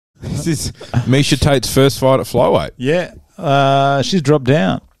This is Misha Tate's first fight at flyweight. Yeah, she's dropped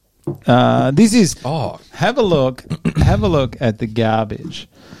down. This is. Have a look. Have a look at the garbage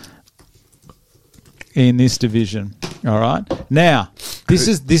in this division. All right. Now, this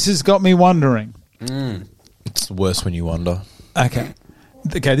has got me wondering. It's worse when you wonder. Okay.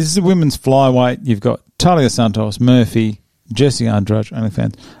 This is the women's flyweight. You've got Talia Santos, Murphy, Jesse Andrade,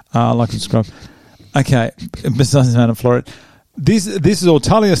 OnlyFans, like and subscribe. Okay, besides Amanda Floret. This is all.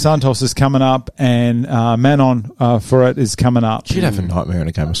 Talia Santos is coming up, and Manon Floret is coming up. She'd have a nightmare in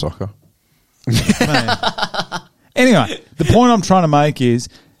a game of soccer. Anyway, the point I'm trying to make is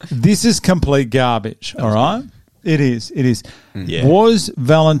this is complete garbage, all right? It is. Yeah. Was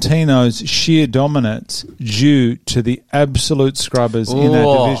Valentino's sheer dominance due to the absolute scrubbers in that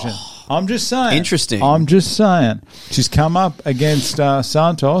division? I'm just saying. Interesting. I'm just saying. She's come up against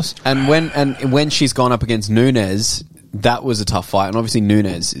Santos. And when she's gone up against Nunes, that was a tough fight. And obviously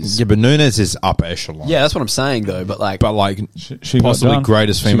Nunes is... Yeah, but Nunes is upper echelon. Yeah, that's what I'm saying, though. But She got possibly done.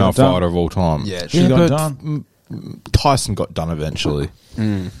 greatest She female got done. fighter of all time. Yeah, She got but done. Tyson got done eventually.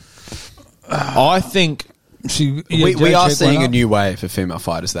 I think... we are seeing a new wave for female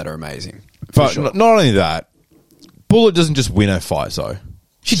fighters that are amazing. But not only that, Bullet doesn't just win her fights, though.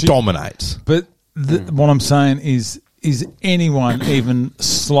 She dominates. But what I'm saying is anyone even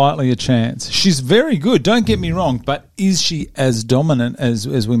slightly a chance? She's very good, don't get me wrong, but is she as dominant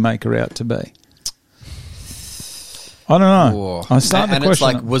as we make her out to be? I don't know. I started to question it's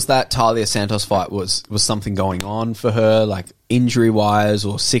like, was that Talia Santos fight, was something going on for her, like injury-wise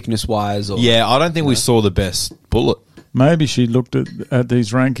or sickness-wise? Or Yeah, I don't think we saw the best Bullet. Maybe she looked at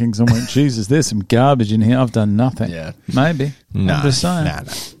these rankings and went, Jesus, there's some garbage in here. I've done nothing. Yeah. Maybe. No, I'm just saying.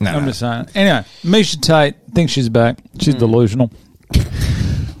 no. I'm just saying. Anyway, Misha Tate thinks she's back. She's delusional.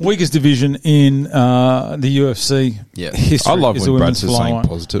 Weakest division in the UFC history. I love is when the Brad women's says something flyweight.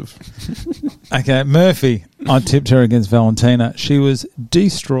 positive. Okay, Murphy. I tipped her against Valentina. She was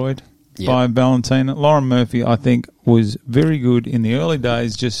destroyed by Valentina. Lauren Murphy, I think, was very good in the early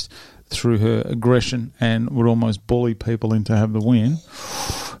days, just through her aggression, and would almost bully people into have the win.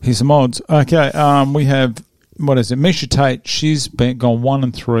 Here's some odds. Okay, we have, what is it? Misha Tate. She's gone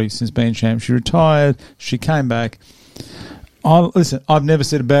 1-3 since being champ. She retired. She came back. Listen, I've never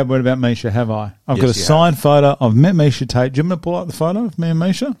said a bad word about Misha, have I? I've got a signed photo. I've met Misha Tate. Do you want me to pull up the photo of me and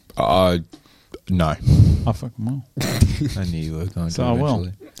Misha? No. I fucking will. I knew you were going to So I will.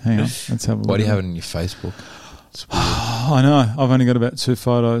 eventually. Hang on. Let's have a look. Why do you have it on your Facebook? Oh, I know. I've only got about 2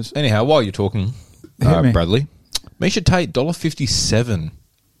 photos. Anyhow, while you're talking, Hit me. Bradley, Misha Tate, $1.57.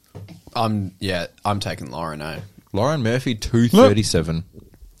 I'm taking Lauren, Lauren Murphy, $2.37.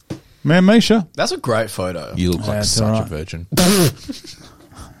 Man, Misha. That's a great photo. You look like That's such all right. a virgin.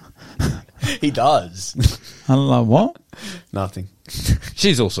 He does. I love what? Nothing.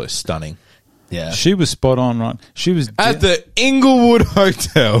 She's also stunning. Yeah. She was spot on, right? She was At the Inglewood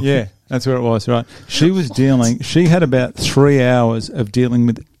Hotel. yeah, that's where it was, right? She was dealing. She had about 3 hours of dealing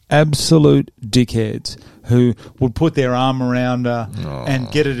with absolute dickheads who would put their arm around her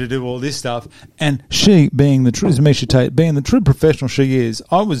and get her to do all this stuff. And she, being the true Misha Tate, being the true professional she is,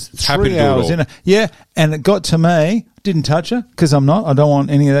 I was Happy to 3 do it hours all. in her. Yeah, and it got to me. Didn't touch her because I'm not. I don't want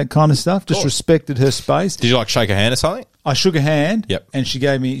any of that kind of stuff. Just respected her space. Did you like shake her hand or something? I shook her hand, Yep. and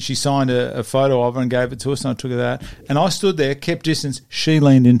she signed a photo of her and gave it to us, and I took her that. And I stood there, kept distance. She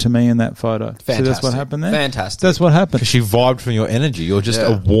leaned into me in that photo. So that's what Fantastic. happened there? Fantastic. That's what happened. Because she vibed from your energy. You're just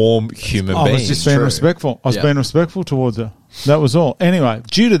a warm human I being. was just being true. respectful. I was Yeah. being respectful towards her. That was all. Anyway,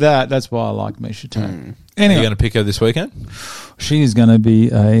 due to that, that's why I like Misha Tate. Are you Anyway, going to pick her this weekend? she is going to be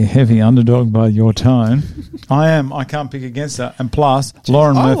a heavy underdog by your tone. I am. I can't pick against her. And plus,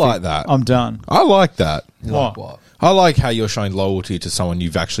 Lauren I Murphy. like that. I'm done. I like that. What? I like how you're showing loyalty to someone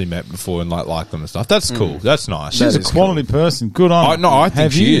you've actually met before and like them and stuff. That's cool. That's nice. She's a quality person. Good on her. I think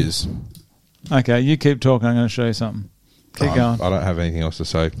Have she you? is. Okay, you keep talking. I'm going to show you something. Keep going. I don't have anything else to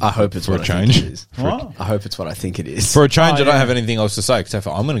say. I hope it's for what a I change. think it is. What? I hope it's what I think it is. For a change, Oh, I don't yeah. have anything else to say except for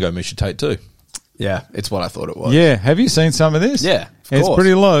I'm going to go Misha Tate too. Yeah, it's what I thought it was. Yeah, have you seen some of this? Yeah, of it's course.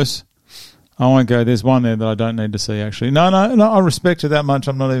 pretty loose. I won't go. There's one there that I don't need to see. Actually, no. I respect her that much.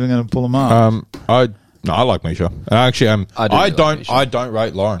 I'm not even going to pull them up. I like Misha. And actually, I do really like Misha. I don't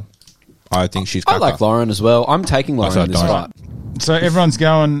rate Lauren. I think she's. I caca. like Lauren as well. I'm taking Lauren I in this don't. fight. So everyone's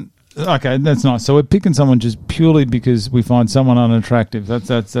going. Okay, that's nice. So we're picking someone just purely because we find someone unattractive. That's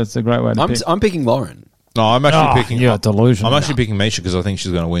a great way to pick. I'm picking Lauren. No, I'm actually picking. You're delusional. I'm actually picking Misha because I think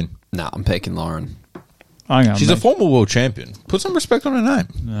she's going to win. No, I'm picking Lauren. Hang on, She's a mate. former world champion. Put some respect on her name.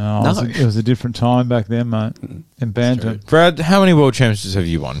 No, No. It was a different time back then, mate. In bantam. Brad, how many world championships have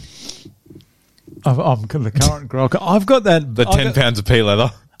you won? I'm the current girl. I've got that. The 10 pounds of pea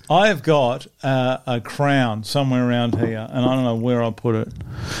leather. I have got a crown somewhere around here, and I don't know where I'll put it.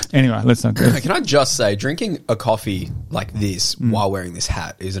 Anyway, let's not go. Can I just say, drinking a coffee like this while wearing this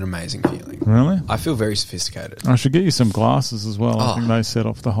hat is an amazing feeling. Really? I feel very sophisticated. I should get you some glasses as well. I Oh. think they set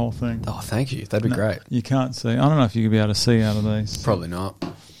off the whole thing. Oh, thank you. That'd be great. You can't see. I don't know if you could be able to see out of these. Probably not.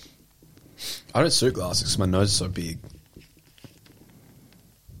 I don't suit glasses because my nose is so big.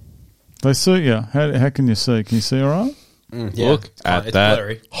 They suit you. How can you see? Can you see all right? Yeah. Look at It's that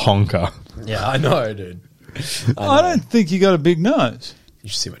blurry. honker. Yeah, I know, dude. I don't think you got a big nose. You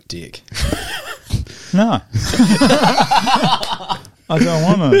should see my dick. No. I don't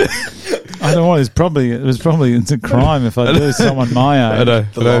want to. I don't want. It's a crime if I do someone my age. I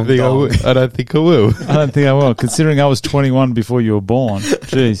don't think I will. I don't think I will. I don't think I will. Considering I was 21 before you were born.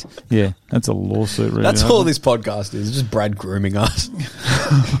 Jeez. Yeah, that's a lawsuit, really. That's all this podcast is. Just Brad grooming us.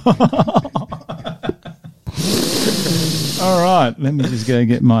 All right. Let me just go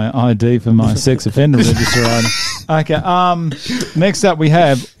get my ID for my sex offender register item. Okay. Next up we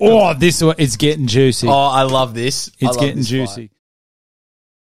have. Oh, this one. It's getting juicy. Oh, I love this. It's getting juicy.